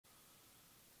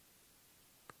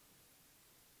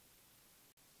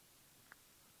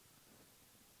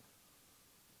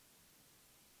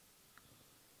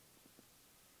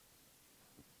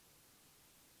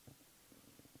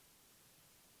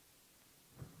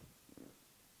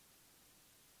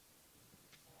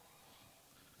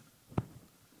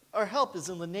Our help is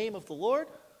in the name of the Lord.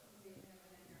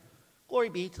 Glory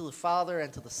be to the Father,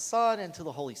 and to the Son, and to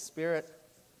the Holy Spirit.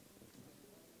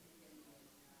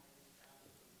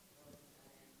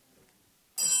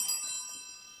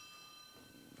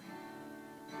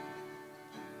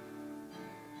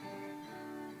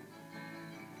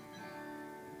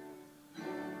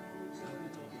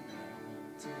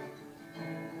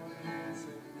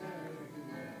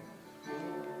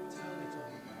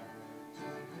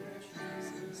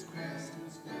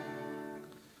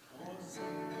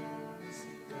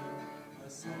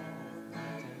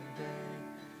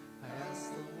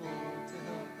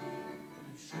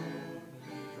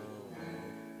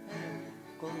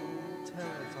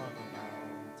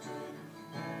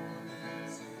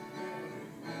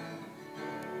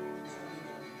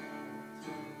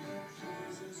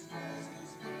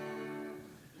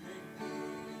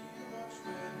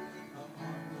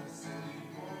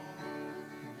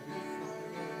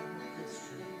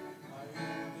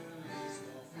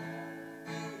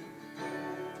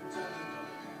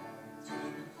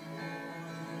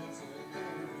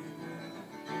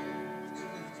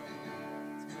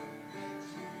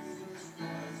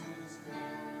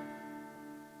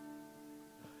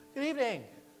 Good evening.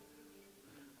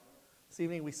 This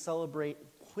evening we celebrate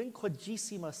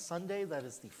Quadragesima Sunday. That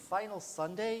is the final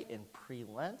Sunday in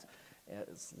pre-Lent,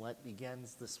 as Lent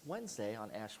begins this Wednesday on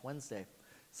Ash Wednesday.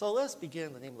 So let us begin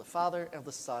in the name of the Father, and of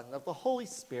the Son, and of the Holy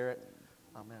Spirit.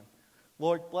 Amen.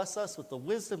 Lord, bless us with the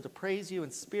wisdom to praise you in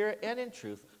spirit and in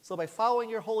truth, so by following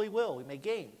your holy will we may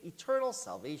gain eternal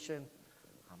salvation.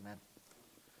 Amen.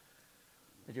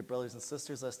 My dear brothers and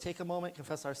sisters, let us take a moment,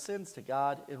 confess our sins to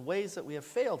God in ways that we have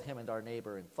failed him and our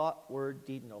neighbor in thought, word,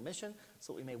 deed, and omission,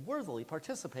 so that we may worthily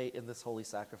participate in this holy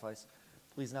sacrifice.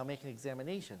 Please now make an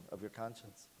examination of your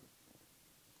conscience.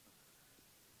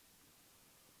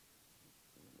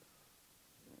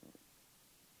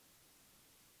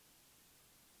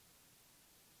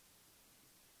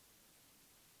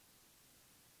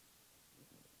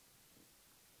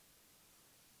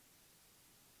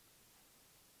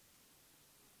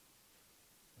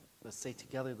 Let's say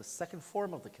together the second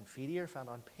form of the Confiteor found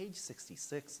on page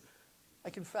 66. I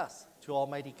confess to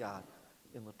Almighty God,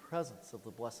 in the presence of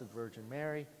the Blessed Virgin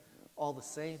Mary, all the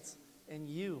saints, and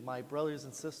you, my brothers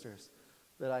and sisters,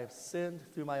 that I have sinned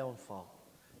through my own fault,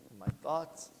 in my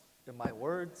thoughts, in my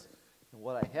words, in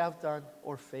what I have done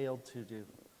or failed to do.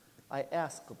 I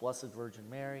ask the Blessed Virgin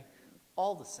Mary,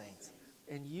 all the saints,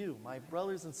 and you, my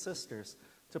brothers and sisters,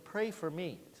 to pray for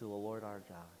me to the Lord our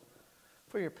God.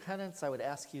 For your penance, I would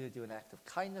ask you to do an act of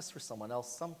kindness for someone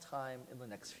else sometime in the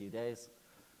next few days.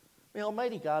 May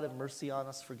Almighty God have mercy on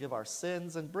us, forgive our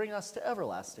sins, and bring us to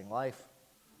everlasting life.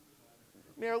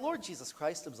 May our Lord Jesus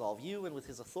Christ absolve you, and with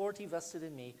his authority vested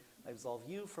in me, I absolve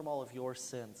you from all of your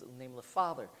sins. In the name of the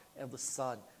Father, and of the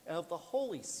Son, and of the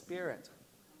Holy Spirit.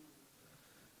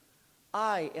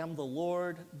 I am the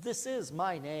Lord, this is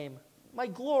my name. My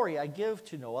glory I give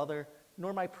to no other,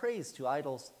 nor my praise to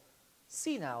idols.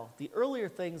 See now, the earlier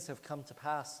things have come to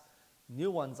pass.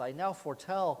 New ones I now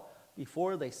foretell.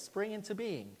 Before they spring into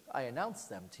being, I announce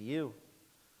them to you.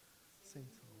 Sing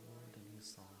to the Lord a new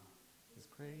song, his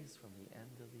praise from the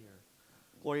end of the earth.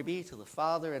 Glory be to the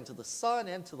Father, and to the Son,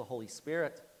 and to the Holy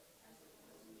Spirit.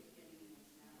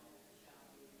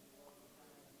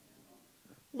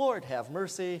 Lord, have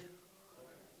mercy.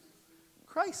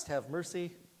 Christ, have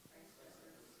mercy.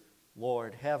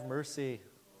 Lord, have mercy.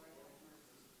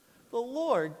 The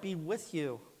Lord be with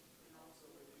you.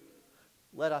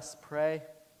 Let us pray.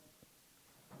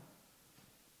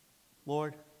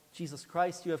 Lord Jesus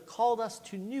Christ, you have called us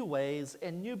to new ways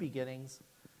and new beginnings.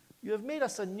 You have made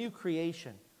us a new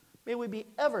creation. May we be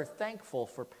ever thankful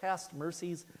for past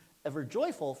mercies, ever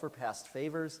joyful for past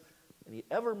favors, and be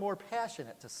ever more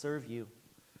passionate to serve you.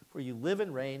 For you live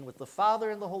and reign with the Father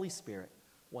and the Holy Spirit,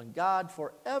 one God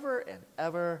forever and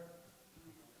ever.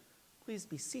 Please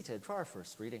be seated for our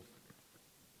first reading.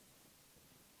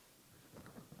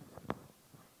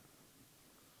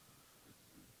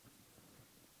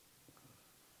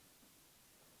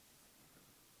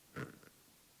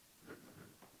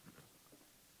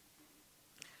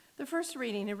 The first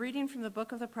reading, a reading from the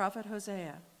book of the prophet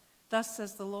Hosea. Thus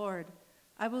says the Lord,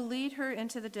 I will lead her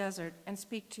into the desert and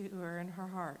speak to her in her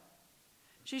heart.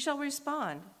 She shall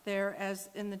respond there as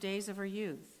in the days of her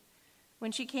youth,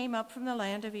 when she came up from the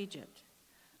land of Egypt.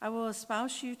 I will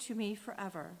espouse you to me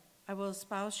forever. I will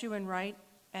espouse you in right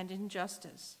and in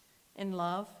justice, in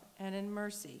love and in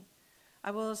mercy. I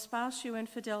will espouse you in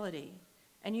fidelity,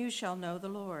 and you shall know the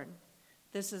Lord.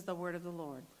 This is the word of the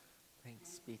Lord.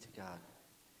 Thanks be to God.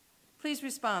 Please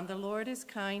respond, the Lord is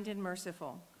kind and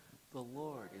merciful. The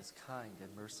Lord is kind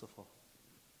and merciful.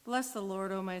 Bless the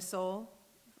Lord, O my soul,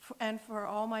 and for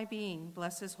all my being,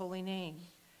 bless his holy name.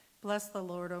 Bless the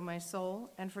Lord, O my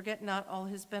soul, and forget not all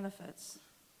his benefits.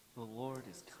 The Lord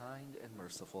is kind and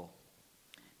merciful.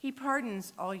 He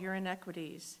pardons all your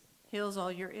iniquities, heals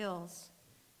all your ills.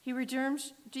 He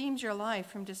redeems your life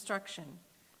from destruction,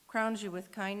 crowns you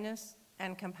with kindness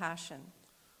and compassion.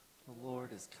 The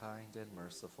Lord is kind and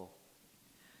merciful.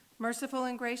 Merciful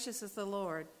and gracious is the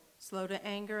Lord, slow to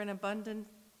anger and abounding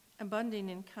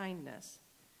in kindness.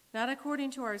 Not according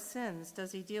to our sins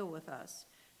does he deal with us,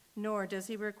 nor does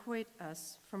he requite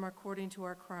us from according to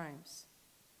our crimes.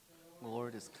 The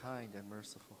Lord is kind and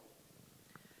merciful.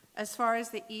 As far as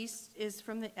the east is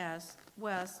from the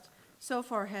west, so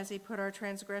far has he put our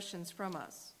transgressions from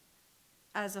us.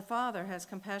 As a father has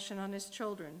compassion on his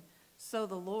children, so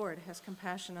the Lord has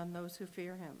compassion on those who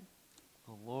fear him.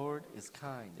 The Lord is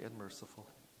kind and merciful.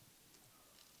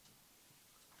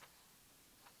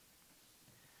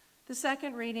 The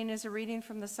second reading is a reading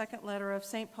from the second letter of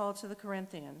St. Paul to the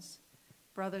Corinthians.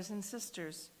 Brothers and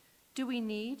sisters, do we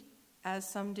need, as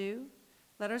some do,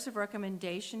 letters of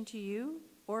recommendation to you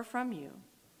or from you?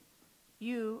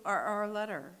 You are our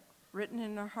letter, written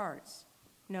in our hearts,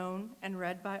 known and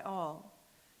read by all,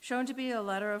 shown to be a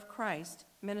letter of Christ,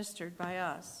 ministered by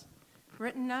us,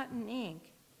 written not in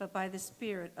ink, but by the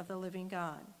Spirit of the living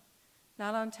God,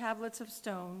 not on tablets of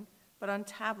stone, but on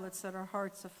tablets that are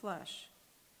hearts of flesh.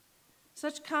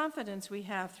 Such confidence we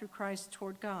have through Christ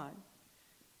toward God.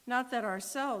 Not that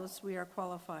ourselves we are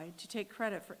qualified to take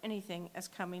credit for anything as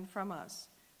coming from us.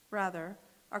 Rather,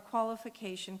 our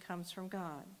qualification comes from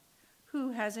God,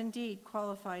 who has indeed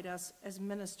qualified us as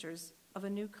ministers of a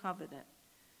new covenant,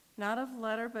 not of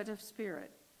letter but of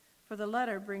spirit. For the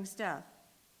letter brings death,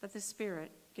 but the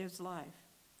Spirit gives life.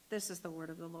 This is the word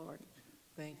of the Lord.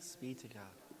 Thanks be to God.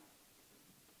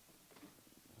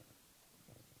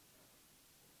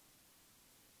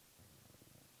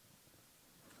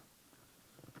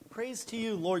 Praise to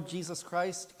you, Lord Jesus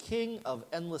Christ, King of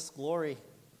endless glory.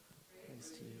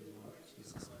 Praise to you, Lord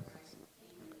Jesus Christ.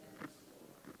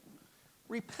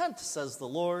 Repent, says the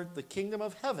Lord, the kingdom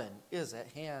of heaven is at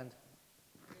hand.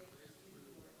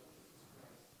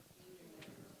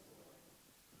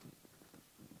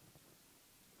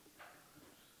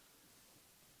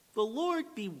 The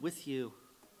Lord be with you.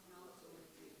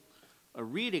 A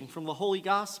reading from the Holy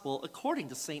Gospel according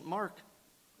to St. Mark.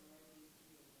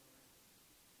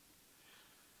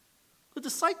 The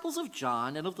disciples of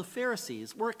John and of the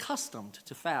Pharisees were accustomed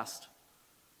to fast.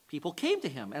 People came to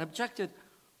him and objected,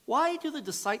 "Why do the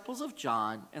disciples of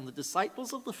John and the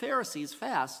disciples of the Pharisees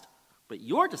fast, but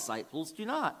your disciples do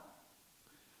not?"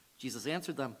 Jesus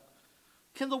answered them,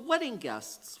 "Can the wedding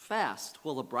guests fast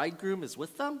while the bridegroom is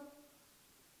with them?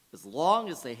 As long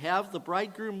as they have the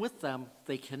bridegroom with them,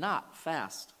 they cannot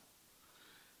fast.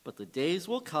 But the days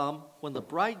will come when the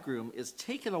bridegroom is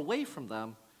taken away from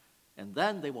them, and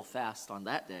then they will fast on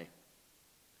that day.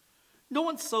 No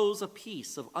one sews a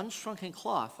piece of unshrunken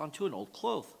cloth onto an old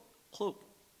cloak.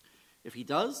 If he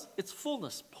does, its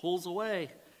fullness pulls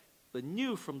away the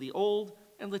new from the old,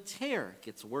 and the tear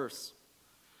gets worse.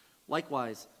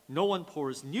 Likewise, no one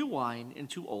pours new wine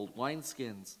into old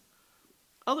wineskins.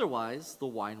 Otherwise, the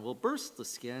wine will burst the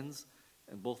skins,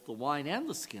 and both the wine and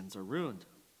the skins are ruined.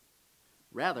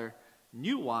 Rather,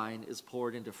 new wine is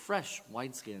poured into fresh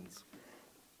wineskins."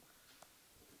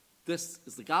 This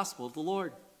is the gospel of the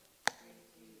Lord.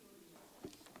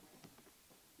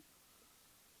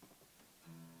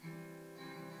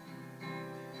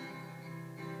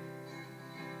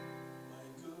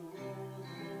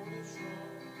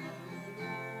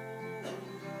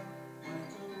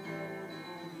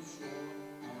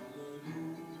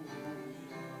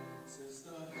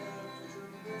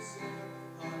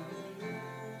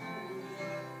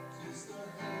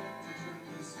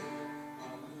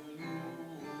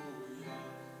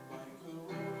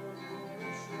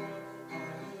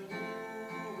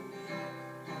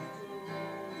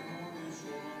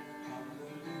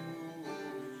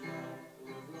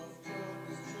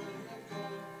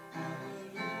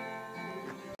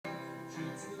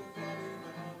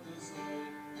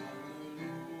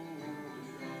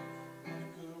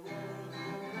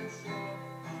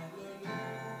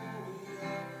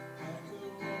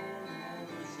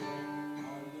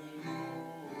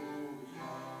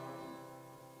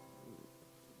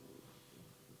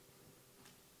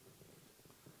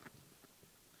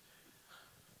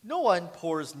 No one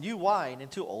pours new wine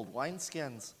into old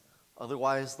wineskins.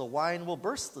 Otherwise, the wine will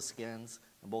burst the skins,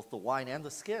 and both the wine and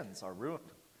the skins are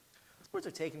ruined. These words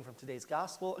are taken from today's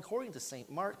gospel according to St.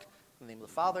 Mark, in the name of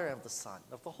the Father, and of the Son,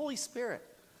 and of the Holy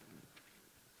Spirit.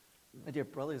 My dear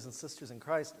brothers and sisters in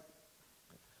Christ,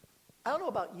 I don't know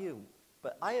about you,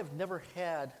 but I have never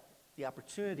had the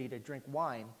opportunity to drink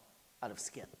wine out of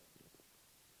skin.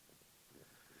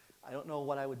 I don't know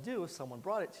what I would do if someone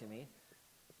brought it to me,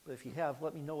 but if you have,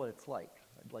 let me know what it's like.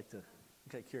 I'd like to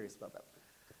get curious about that.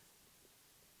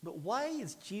 But why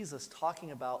is Jesus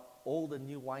talking about old and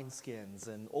new wineskins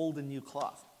and old and new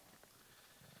cloth?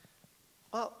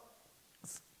 Well,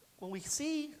 when we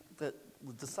see that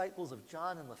the disciples of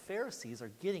John and the Pharisees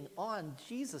are getting on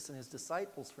Jesus and his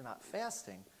disciples for not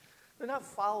fasting, they're not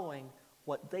following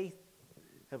what they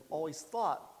have always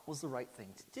thought was the right thing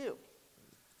to do.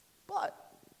 But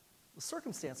the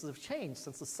circumstances have changed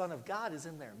since the Son of God is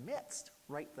in their midst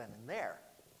right then and there.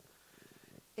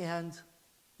 And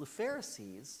the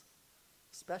Pharisees,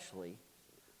 especially,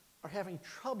 are having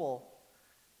trouble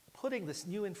putting this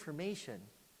new information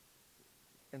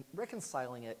and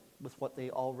reconciling it with what they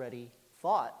already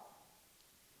thought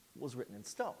was written in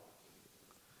stone.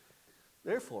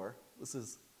 Therefore, this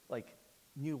is like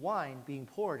new wine being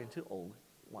poured into old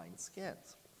wine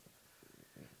skins.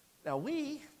 Now,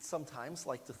 we sometimes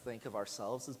like to think of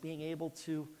ourselves as being able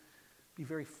to be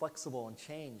very flexible and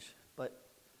change, but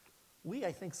we,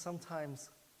 I think, sometimes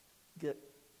get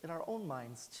in our own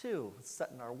minds, too,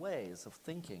 set in our ways of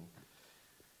thinking.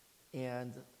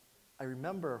 And I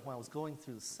remember when I was going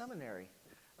through the seminary,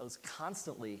 I was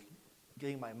constantly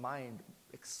getting my mind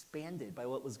expanded by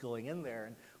what was going in there.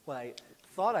 And what I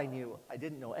thought I knew, I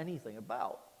didn't know anything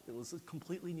about. It was a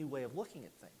completely new way of looking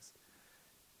at things.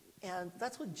 And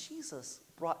that's what Jesus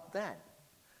brought then.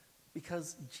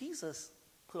 Because Jesus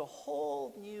put a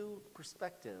whole new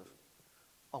perspective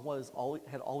on what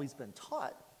had always been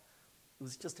taught. It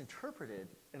was just interpreted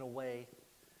in a way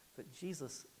that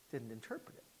Jesus didn't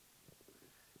interpret it.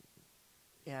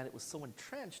 And it was so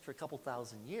entrenched for a couple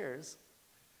thousand years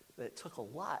that it took a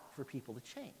lot for people to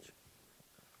change.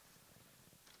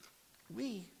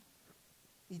 We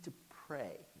need to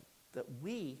pray that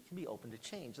we can be open to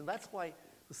change. And that's why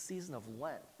the season of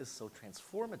Lent is so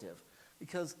transformative.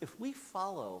 Because if we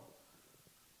follow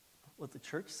what the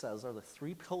church says are the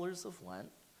 3 pillars of Lent,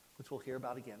 which we'll hear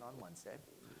about again on Wednesday,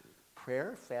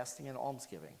 prayer, fasting, and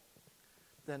almsgiving,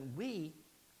 then we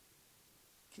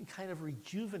can kind of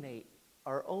rejuvenate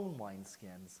our own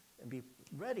wineskins and be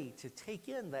ready to take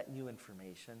in that new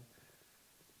information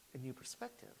and new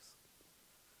perspectives.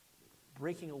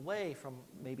 Breaking away from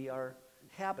maybe our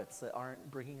habits that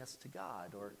aren't bringing us to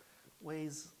God, or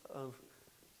ways of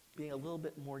being a little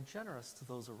bit more generous to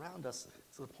those around us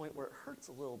to the point where it hurts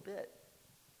a little bit.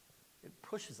 It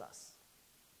pushes us.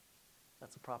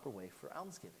 That's a proper way for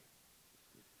almsgiving.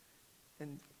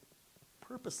 And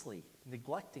purposely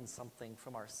neglecting something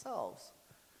from ourselves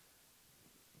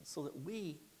so that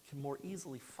we can more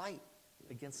easily fight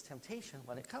against temptation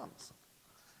when it comes.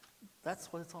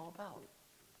 That's what it's all about.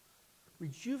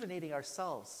 Rejuvenating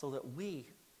ourselves so that we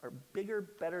are bigger,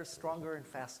 better, stronger, and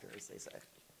faster, as they say,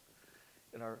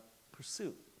 in our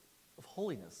pursuit of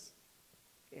holiness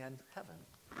and heaven.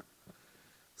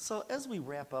 So as we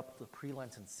wrap up the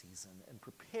pre-Lenten season and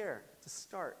prepare to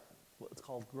start what's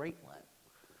called Great Lent,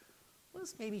 let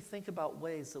us maybe think about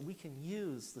ways that we can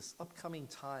use this upcoming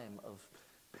time of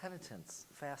penitence,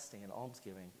 fasting, and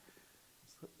almsgiving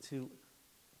to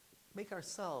make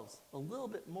ourselves a little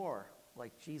bit more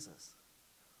like Jesus.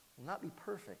 We'll not be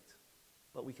perfect,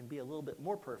 but we can be a little bit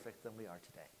more perfect than we are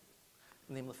today.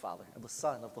 In the name of the Father, and the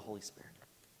Son, and of the Holy Spirit.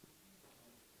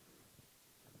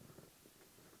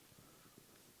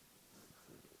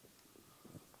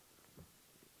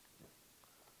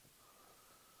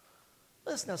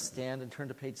 Let us now stand and turn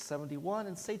to page 71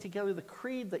 and say together the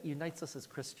creed that unites us as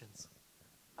Christians.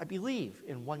 I believe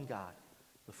in one God,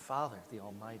 the Father, the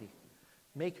Almighty,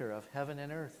 maker of heaven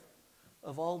and earth,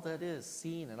 of all that is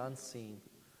seen and unseen.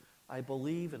 I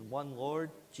believe in one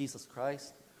Lord, Jesus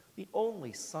Christ, the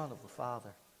only Son of the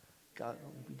Father, God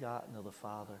begotten of the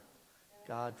Father,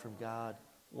 God from God,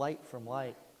 light from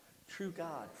light, true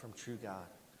God from true God,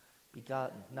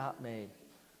 begotten, not made,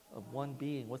 of one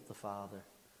being with the Father.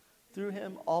 Through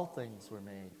him all things were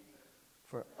made.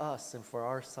 For us and for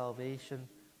our salvation,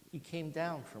 he came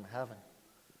down from heaven.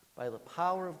 By the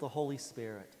power of the Holy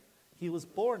Spirit, he was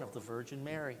born of the Virgin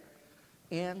Mary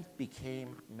and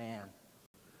became man.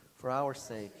 For our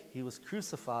sake, he was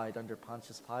crucified under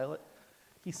Pontius Pilate.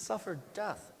 He suffered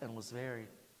death and was buried.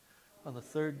 On the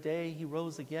 3rd day, he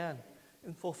rose again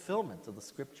in fulfillment of the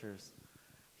Scriptures.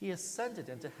 He ascended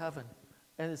into heaven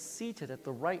and is seated at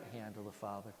the right hand of the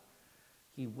Father.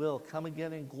 He will come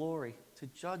again in glory to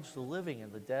judge the living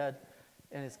and the dead,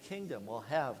 and his kingdom will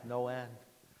have no end.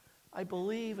 I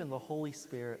believe in the Holy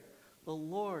Spirit, the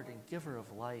Lord and giver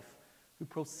of life, who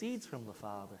proceeds from the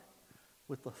Father.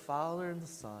 With the Father and the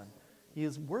Son, he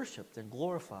is worshiped and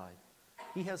glorified.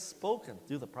 He has spoken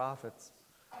through the prophets.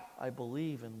 I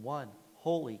believe in one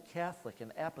holy, Catholic,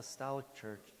 and apostolic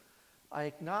church. I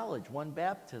acknowledge one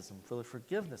baptism for the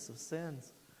forgiveness of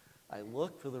sins. I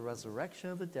look for the resurrection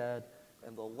of the dead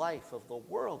and the life of the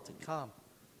world to come.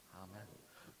 Amen.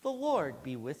 The Lord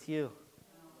be with you.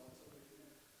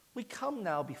 We come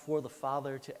now before the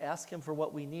Father to ask him for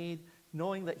what we need,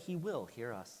 knowing that he will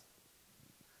hear us.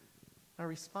 Our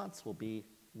response will be,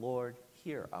 Lord,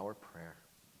 hear our prayer.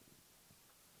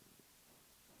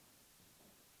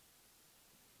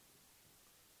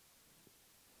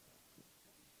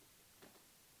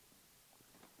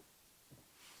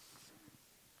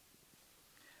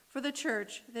 For the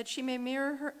church, that she may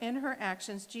mirror in her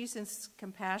actions Jesus'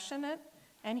 compassionate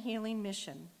and healing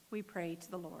mission, we pray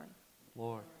to the Lord.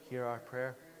 Lord, hear our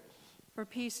prayer. For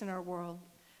peace in our world,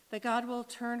 that God will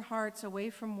turn hearts away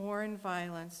from war and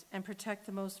violence and protect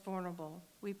the most vulnerable,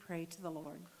 we pray to the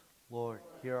Lord. Lord,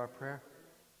 hear our prayer.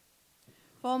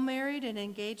 For all married and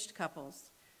engaged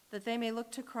couples, that they may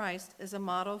look to Christ as a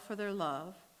model for their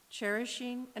love,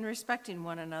 cherishing and respecting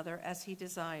one another as he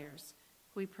desires,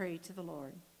 we pray to the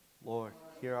Lord. Lord,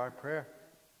 hear our prayer.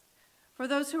 For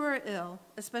those who are ill,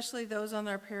 especially those on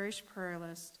our parish prayer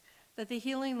list, that the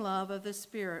healing love of the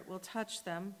Spirit will touch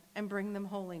them and bring them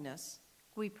holiness,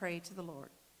 we pray to the Lord.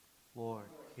 Lord,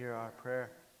 hear our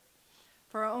prayer.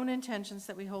 For our own intentions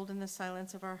that we hold in the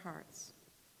silence of our hearts.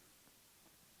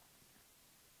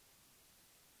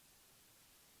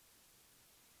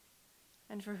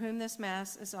 And for whom this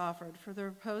Mass is offered, for the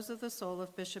repose of the soul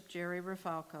of Bishop Jerry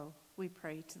Rafalko, we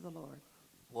pray to the Lord.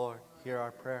 Lord, hear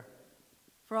our prayer.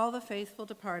 For all the faithful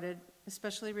departed,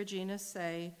 especially Regina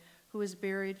Say, who was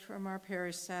buried from our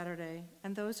parish Saturday,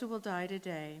 and those who will die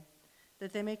today,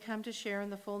 that they may come to share in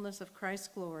the fullness of Christ's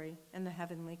glory in the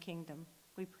heavenly kingdom,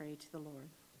 we pray to the Lord.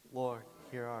 Lord,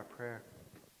 hear our prayer.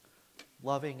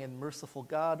 Loving and merciful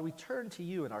God, we turn to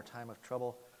you in our time of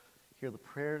trouble. Hear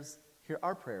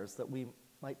our prayers that we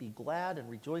might be glad and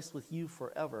rejoice with you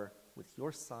forever, with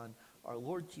your Son, our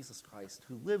Lord Jesus Christ,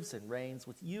 who lives and reigns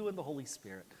with you and the Holy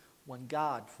Spirit, one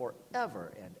God,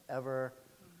 forever and ever.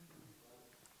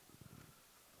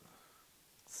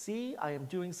 See, I am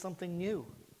doing something new.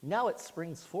 Now it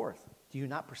springs forth. Do you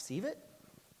not perceive it?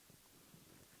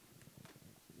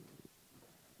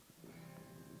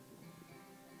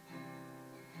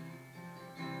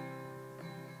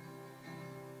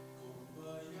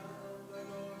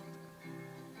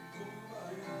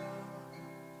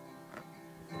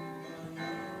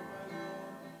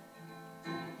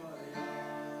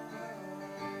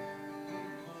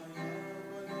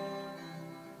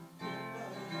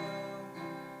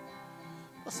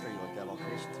 Blessed are you, Lord God, all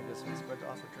creation, through this and spread to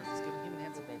offer to earth, given human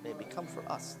hands, and may become for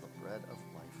us the bread of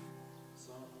life.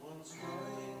 Someone's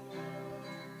crying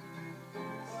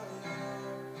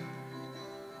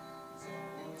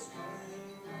Someone's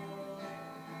crying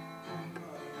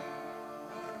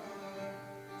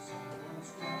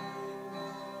Someone's crying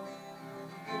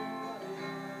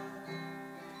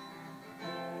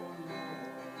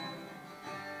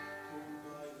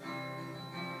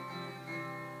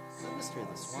The mystery of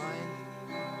the swine.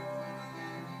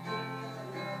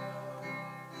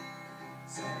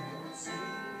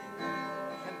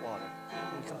 And water.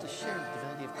 We come to share the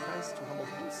divinity of Christ, who humbled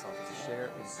himself to share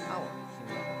in our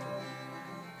humanity.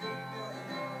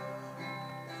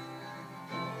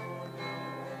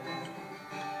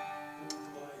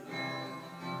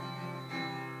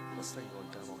 Blessed are you, Lord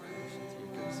God, of all creation, through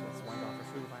your goodness, with wine to offer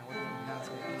fruit of my work in hands,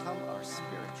 may become our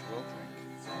spiritual drink.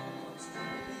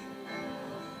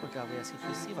 Lord God, we ask you to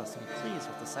receive us and be pleased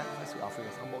with the sacrifice we offer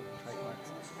with humble and contrite hearts.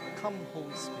 Come,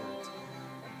 Holy Spirit,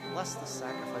 and bless the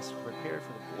sacrifice prepared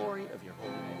for the glory of your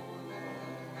holy name.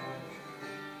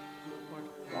 Lord,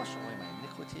 wash away my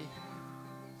iniquity.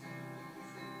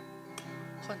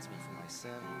 Cleanse me from my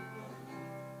sin.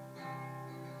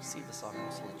 Receive this offering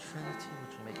of Holy Trinity,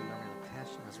 which will make in memory of the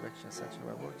passion, resurrection, and ascension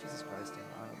of our Lord Jesus Christ, and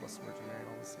honor of the Blessed Virgin Mary and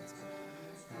all the saints,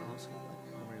 and all those who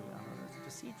like memory we honor on earth,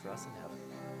 intercede for us in heaven.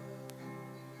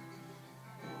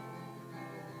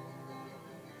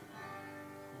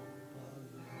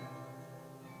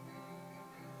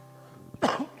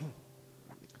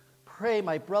 Pray,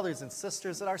 my brothers and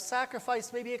sisters, that our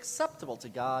sacrifice may be acceptable to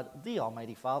God, the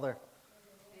Almighty Father.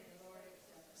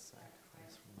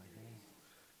 Sacrifice for my name,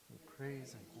 for the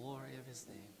praise and glory of his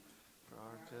name, for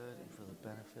our good and for the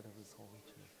benefit of his holy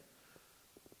church.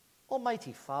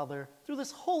 Almighty Father, through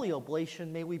this holy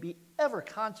oblation, may we be ever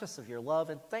conscious of your love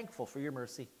and thankful for your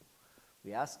mercy.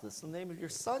 We ask this in the name of your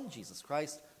Son, Jesus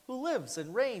Christ, who lives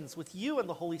and reigns with you and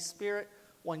the Holy Spirit,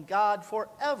 one God,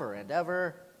 forever and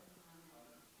ever.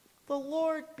 The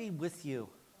Lord be with you.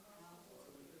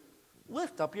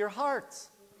 Lift up your hearts.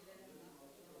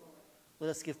 Let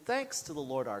us give thanks to the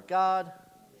Lord our God.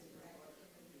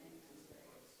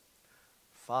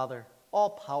 Father,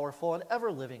 all-powerful and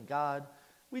ever-living God,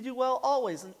 we do well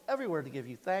always and everywhere to give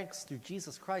you thanks through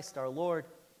Jesus Christ our Lord.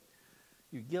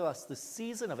 You give us the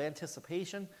season of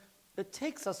anticipation that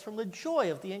takes us from the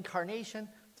joy of the incarnation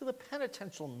to the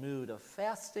penitential mood of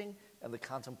fasting and the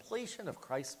contemplation of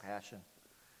Christ's passion.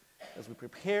 As we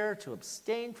prepare to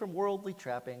abstain from worldly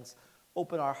trappings,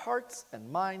 open our hearts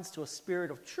and minds to a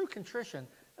spirit of true contrition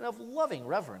and of loving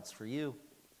reverence for you.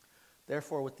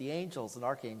 Therefore, with the angels and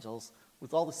archangels,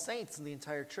 with all the saints in the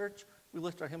entire church, we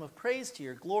lift our hymn of praise to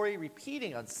your glory,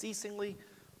 repeating unceasingly,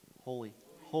 Holy,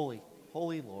 holy,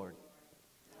 holy Lord,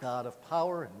 God of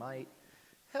power and might,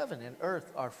 heaven and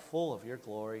earth are full of your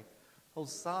glory.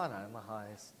 Hosanna in the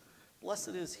highest. Blessed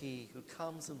is he who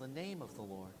comes in the name of the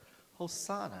Lord.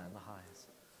 Hosanna in the highest.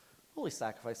 Holy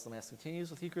Sacrifice of the Mass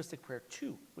continues with Eucharistic Prayer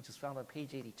 2, which is found on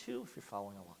page 82 if you're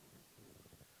following along.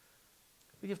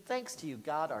 We give thanks to you,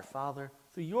 God our Father,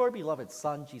 through your beloved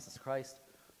Son, Jesus Christ,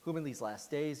 whom in these last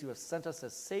days you have sent us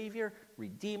as Savior,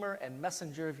 Redeemer, and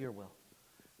messenger of your will.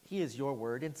 He is your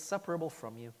word, inseparable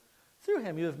from you. Through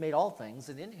him you have made all things,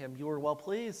 and in him you were well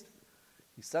pleased.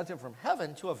 You sent him from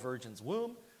heaven to a virgin's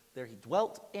womb. There he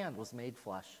dwelt and was made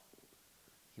flesh.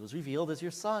 He was revealed as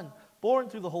your Son, born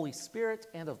through the Holy Spirit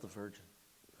and of the Virgin.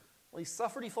 When he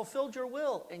suffered, he fulfilled your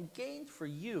will and gained for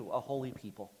you a holy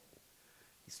people.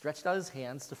 He stretched out his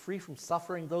hands to free from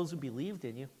suffering those who believed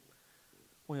in you.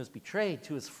 When he was betrayed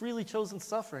to his freely chosen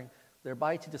suffering,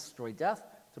 thereby to destroy death,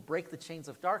 to break the chains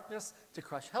of darkness, to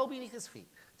crush hell beneath his feet,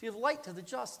 to give light to the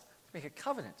just, to make a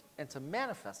covenant, and to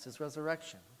manifest his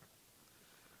resurrection.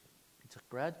 He took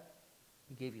bread,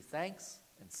 he gave you thanks,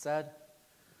 and said,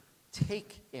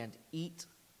 "Take and eat.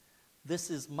 This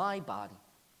is my body,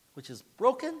 which is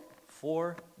broken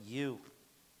for you."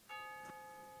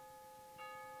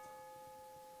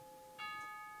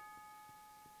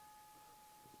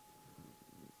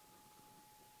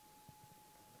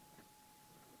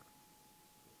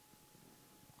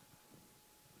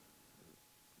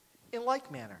 In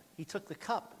like manner, he took the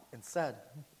cup and said,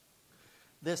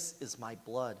 "This is my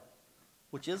blood,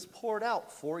 which is poured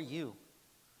out for you.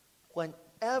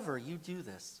 Whenever you do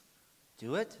this,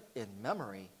 do it in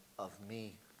memory of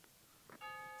me."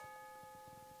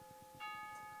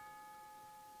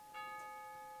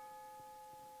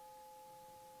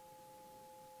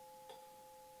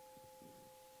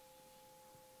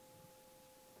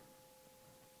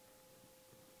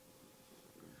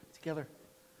 Together,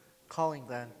 calling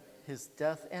then his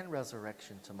death and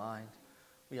resurrection to mind,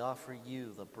 we offer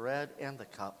you the bread and the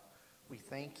cup. We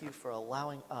thank you for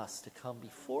allowing us to come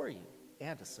before you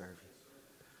and to serve you.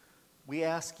 We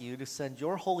ask you to send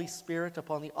your Holy Spirit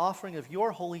upon the offering of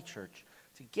your holy church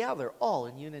to gather all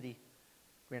in unity.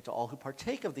 Grant to all who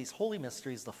partake of these holy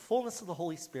mysteries the fullness of the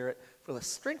Holy Spirit for the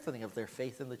strengthening of their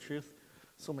faith in the truth.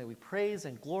 So may we praise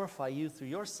and glorify you through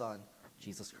your Son,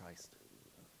 Jesus Christ.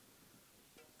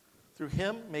 Through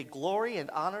him may glory and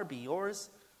honor be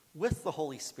yours with the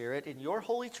Holy Spirit in your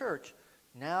holy church,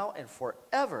 now and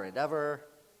forever and ever.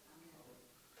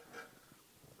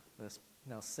 Let us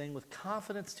now sing with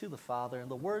confidence to the Father in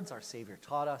the words our Savior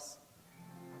taught us.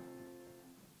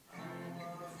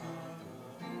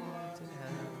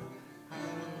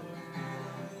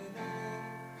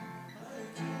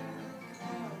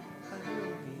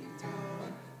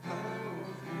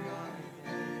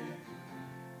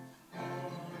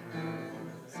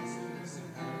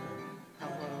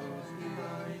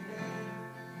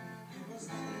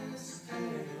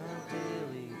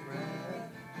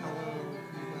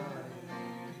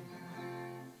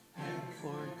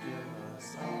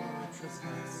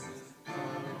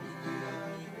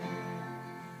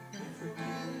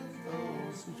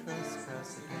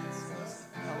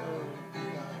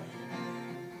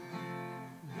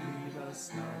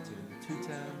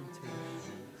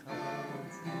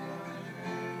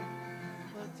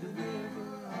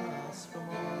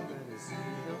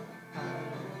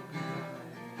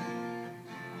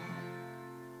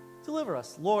 Deliver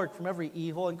us, Lord, from every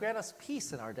evil, and grant us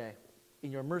peace in our day.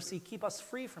 In your mercy, keep us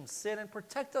free from sin and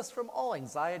protect us from all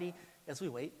anxiety as we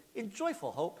wait in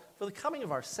joyful hope for the coming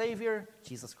of our Savior,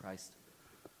 Jesus Christ.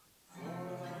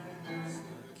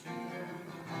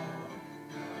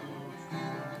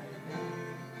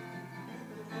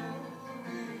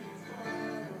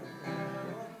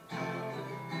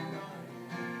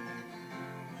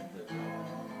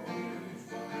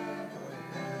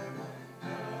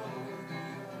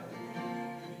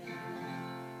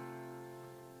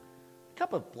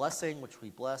 cup of blessing which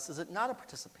we bless, is it not a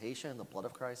participation in the blood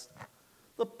of Christ?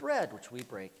 The bread which we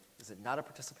break, is it not a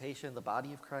participation in the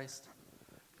body of Christ?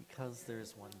 Because there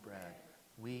is one bread,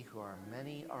 we who are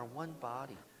many are one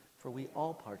body, for we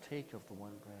all partake of the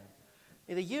one bread.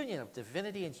 May the union of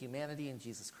divinity and humanity in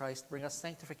Jesus Christ bring us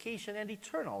sanctification and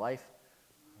eternal life.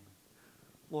 Amen.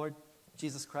 Lord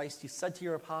Jesus Christ, you said to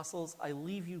your apostles, I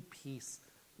leave you peace.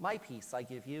 My peace I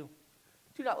give you.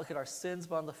 Do not look at our sins,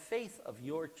 but on the faith of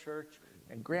your church,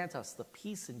 and grant us the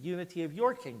peace and unity of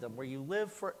your kingdom, where you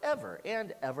live forever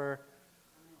and ever.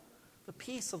 The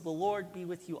peace of the Lord be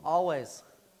with you always.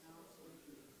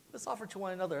 Let's offer to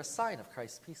one another a sign of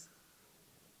Christ's peace.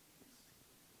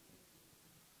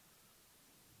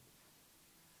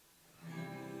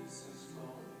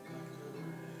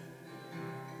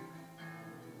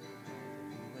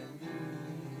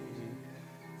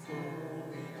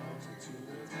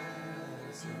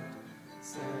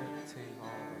 Setting all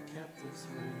the captives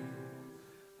free.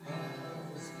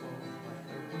 Love is flowing like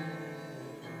a river,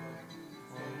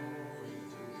 flowing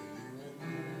through you and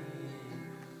me,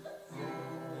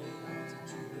 flowing out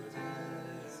into the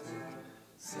desert,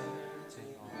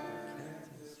 setting all the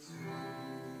captives free.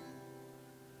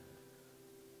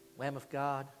 Lamb of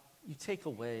God, you take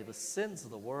away the sins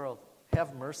of the world.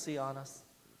 Have mercy on us.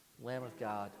 Lamb of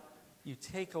God, you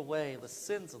take away the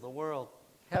sins of the world.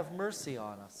 Have mercy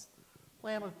on us.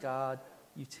 Lamb of God,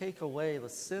 you take away the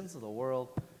sins of the world,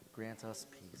 grant us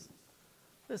peace.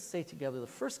 Let us say together the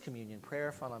first communion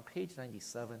prayer found on page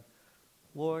 97.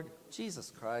 Lord Jesus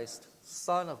Christ,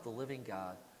 Son of the living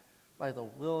God, by the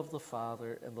will of the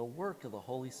Father and the work of the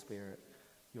Holy Spirit,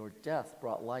 your death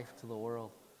brought life to the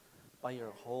world. By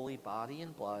your holy body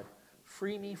and blood,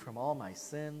 free me from all my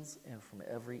sins and from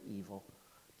every evil.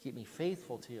 Keep me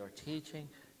faithful to your teaching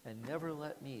and never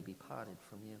let me be parted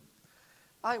from you.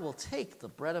 I will take the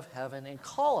bread of heaven and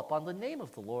call upon the name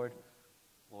of the Lord.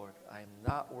 Lord, I am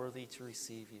not worthy to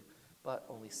receive you, but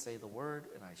only say the word,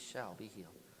 and I shall be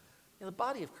healed. May the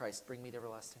body of Christ bring me to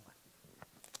everlasting life.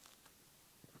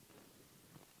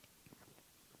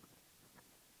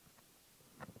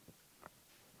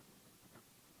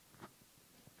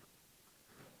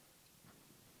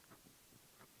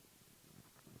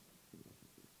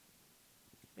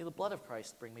 May the blood of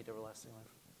Christ bring me to everlasting life.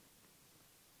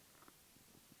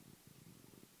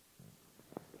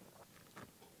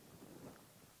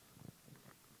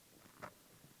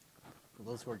 For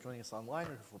those who are joining us online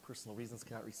or who for personal reasons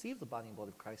cannot receive the body and blood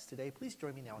of Christ today, please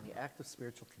join me now in the act of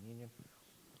spiritual communion.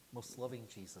 Most loving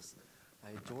Jesus, I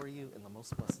adore you in the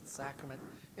most blessed sacrament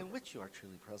in which you are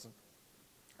truly present.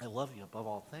 I love you above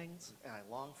all things, and I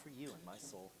long for you in my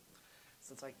soul.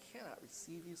 Since I cannot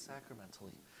receive you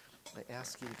sacramentally, I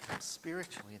ask you to come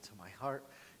spiritually into my heart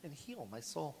and heal my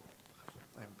soul.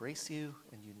 I embrace you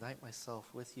and unite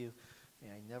myself with you. May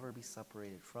I never be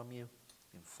separated from you.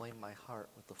 Inflame my heart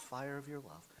with the fire of your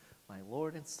love, my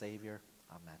Lord and Savior.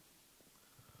 Amen.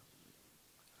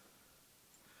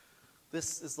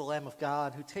 This is the Lamb of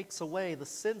God who takes away the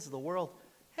sins of the world.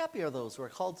 Happy are those who are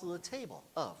called to the table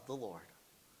of the Lord.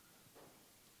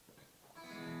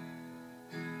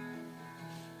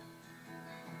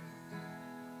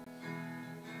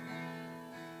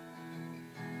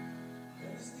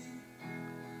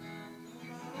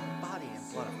 Body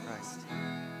and blood of Christ.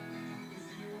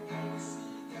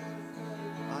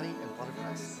 Body and blood of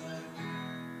Christ.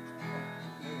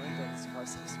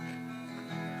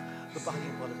 The body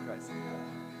and blood of Christ.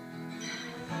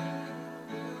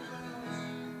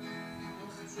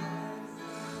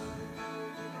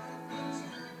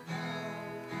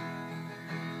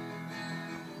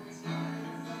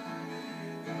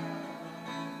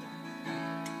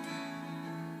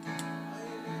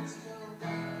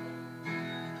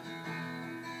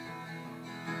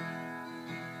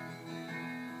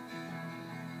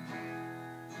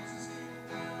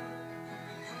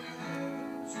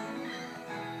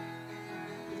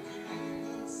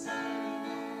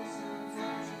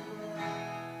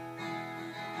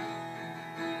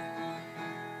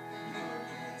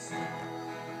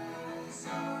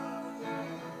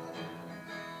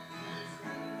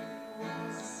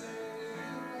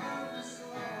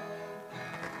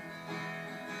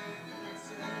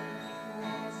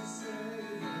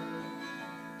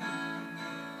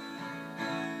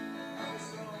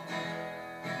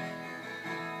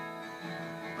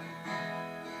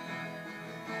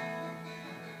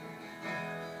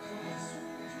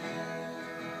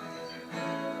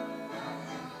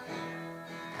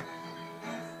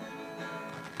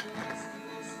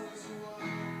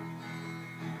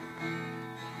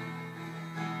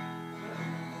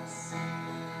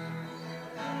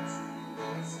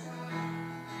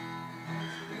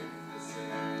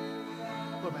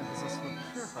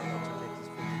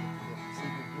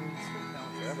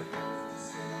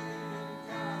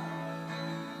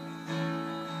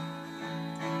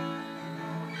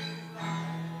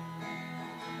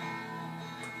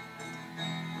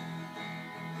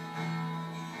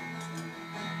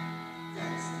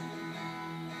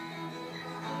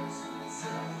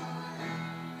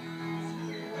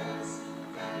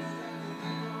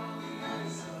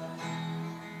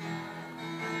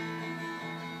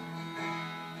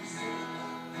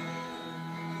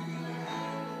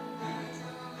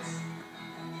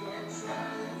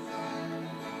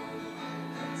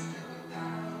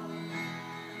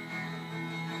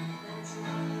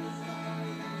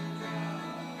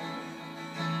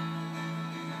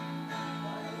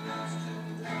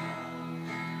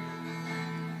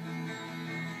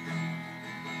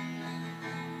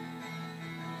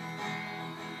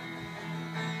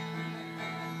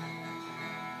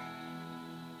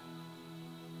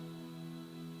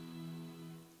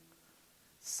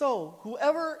 So,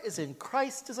 whoever is in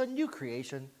Christ is a new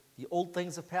creation. The old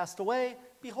things have passed away.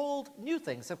 Behold, new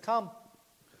things have come.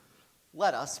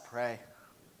 Let us pray.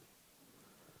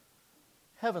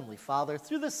 Heavenly Father,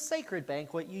 through this sacred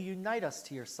banquet, you unite us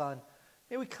to your Son.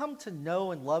 May we come to know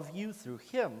and love you through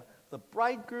him, the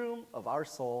bridegroom of our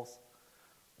souls.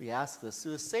 We ask this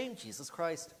through the same Jesus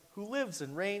Christ, who lives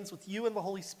and reigns with you in the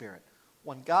Holy Spirit,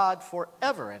 one God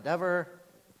forever and ever.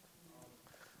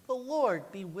 The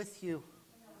Lord be with you.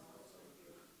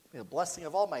 May the blessing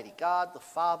of Almighty God, the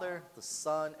Father, the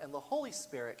Son, and the Holy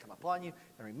Spirit come upon you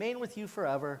and remain with you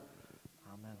forever.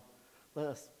 Amen.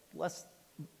 Let's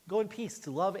go in peace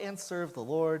to love and serve the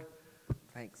Lord.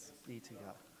 Thanks be to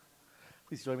God.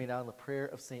 Please join me now in the prayer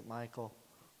of St. Michael.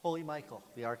 Holy Michael,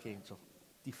 the Archangel,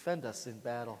 defend us in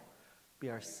battle. Be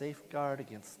our safeguard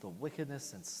against the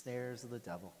wickedness and snares of the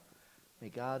devil. May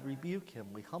God rebuke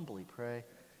him, we humbly pray.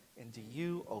 And to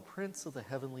you, O Prince of the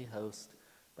heavenly host,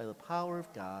 by the power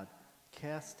of God,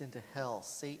 cast into hell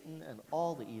Satan and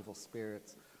all the evil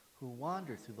spirits who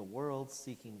wander through the world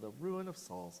seeking the ruin of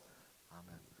souls.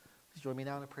 Amen. Please join me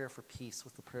now in a prayer for peace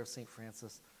with the prayer of St.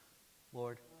 Francis.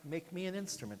 Lord, make me an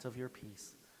instrument of your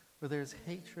peace. Where there is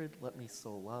hatred, let me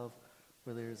sow love.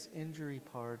 Where there is injury,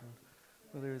 pardon.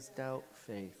 Where there is doubt,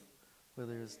 faith. Where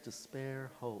there is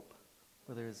despair, hope.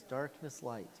 Where there is darkness,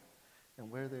 light. And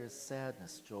where there is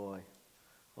sadness, joy.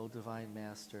 O divine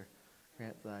Master,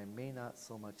 grant that I may not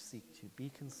so much seek to be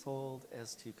consoled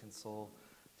as to console,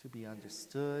 to be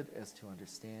understood as to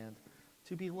understand,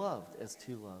 to be loved as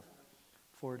to love.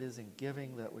 For it is in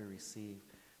giving that we receive.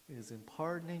 It is in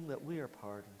pardoning that we are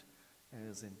pardoned. And it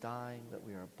is in dying that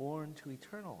we are born to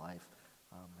eternal life.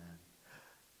 Amen.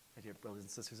 My dear brothers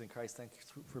and sisters in Christ, thank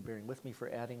you for bearing with me,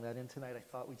 for adding that in tonight. I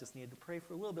thought we just needed to pray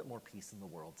for a little bit more peace in the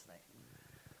world tonight.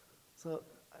 So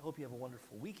I hope you have a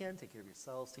wonderful weekend. Take care of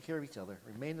yourselves. Take care of each other.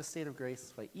 Remain in a state of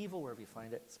grace. Fight evil wherever you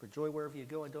find it. Spread joy wherever you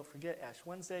go. And don't forget, Ash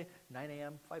Wednesday, 9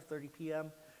 a.m., 5:30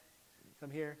 p.m.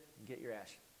 Come here and get your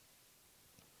ash.